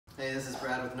Hey, this is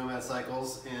Brad with Nomad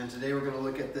Cycles, and today we're going to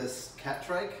look at this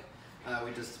Catrike.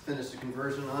 We just finished a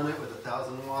conversion on it with a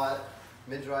 1,000-watt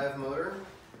mid-drive motor.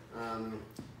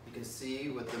 You can see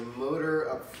with the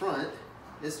motor up front,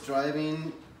 it's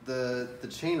driving the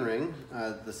chain ring,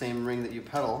 the same ring that you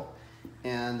pedal,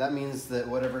 and that means that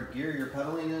whatever gear you're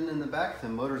pedaling in the back, the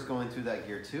motor's going through that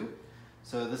gear too.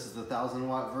 So this is the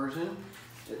 1,000-watt version.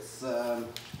 It's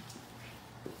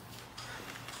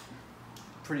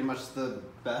pretty much the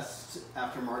best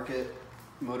aftermarket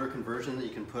motor conversion that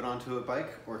you can put onto a bike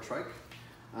or trike.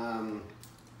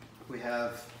 We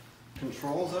have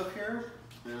controls up here,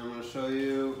 and I'm going to show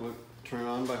you what turn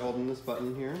on by holding this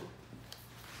button here,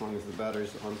 as long as the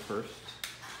battery's on first.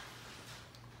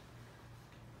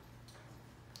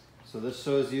 So this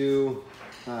shows you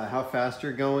how fast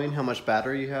you're going, how much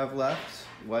battery you have left,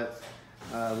 what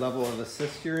level of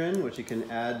assist you're in, which you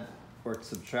can add or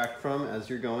subtract from as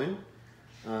you're going.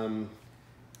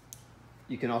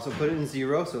 You can also put it in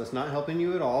 0, so it's not helping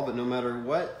you at all, but no matter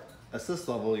what assist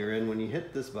level you're in, when you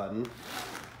hit this button,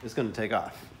 it's going to take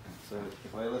off. So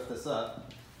if I lift this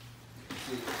up,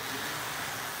 see,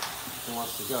 it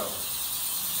wants to go.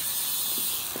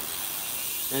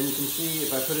 And you can see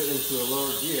if I put it into a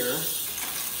lower gear,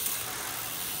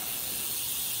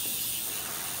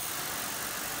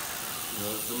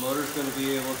 the motor's going to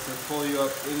be able to pull you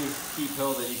up any steep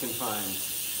hill that you can find.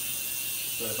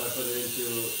 So if I put it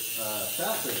into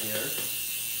faster gear,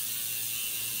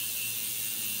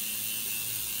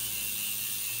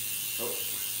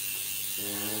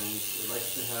 and it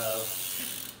likes to have,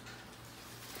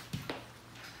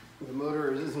 the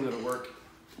motor isn't going to work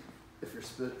if your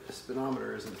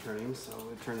speedometer isn't turning, so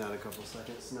we turn that a couple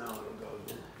seconds. Now it'll go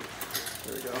again.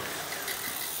 There we go.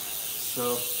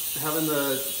 So having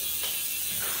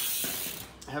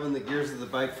the gears of the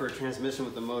bike for a transmission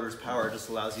with the motor's power just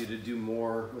allows you to do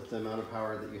more with the amount of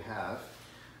power that you have.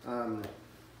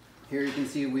 Here you can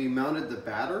see we mounted the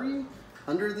battery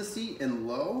under the seat and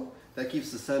low. That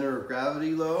keeps the center of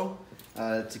gravity low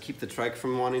to keep the trike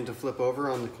from wanting to flip over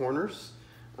on the corners.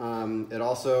 It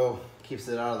also keeps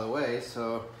it out of the way,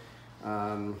 so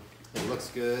it looks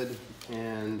good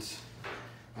and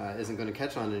isn't going to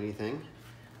catch on anything.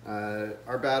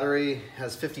 Our battery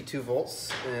has 52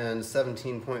 volts and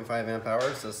 17.5 amp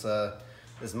hours. That's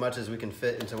as much as we can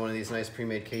fit into one of these nice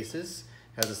pre-made cases.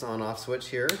 Has this on-off switch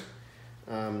here.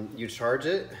 You charge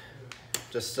it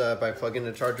just by plugging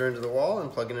the charger into the wall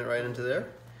and plugging it right into there.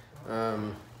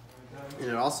 And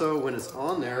it also, when it's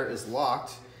on there, is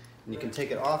locked, and you can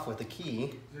take it off with a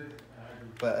key,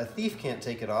 but a thief can't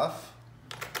take it off.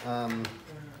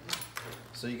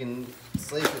 So you can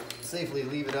safely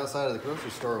leave it outside of the grocery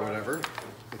store or whatever.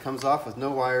 It comes off with no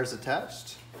wires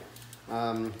attached.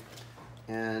 And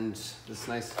this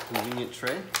nice convenient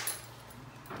tray.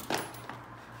 So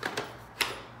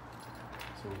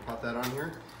we'll pop that on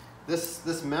here.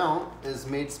 This mount is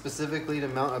made specifically to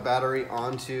mount a battery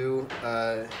onto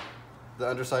the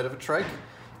underside of a trike.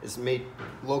 It's made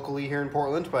locally here in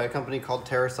Portland by a company called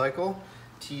TerraCycle,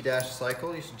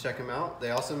 T-Cycle. You should check them out.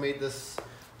 They also made this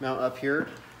mount up here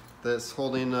that's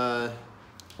holding the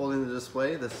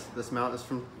display. This mount is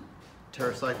from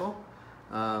TerraCycle.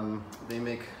 They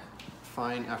make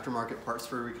fine aftermarket parts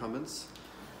for recumbents.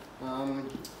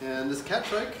 And this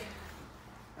Catrike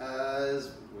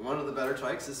is one of the better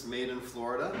trikes. It's made in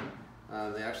Florida.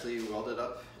 They actually welded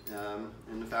up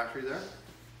in the factory there.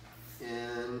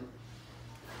 And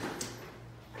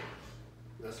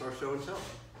that's our show and tell.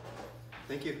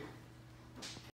 Thank you.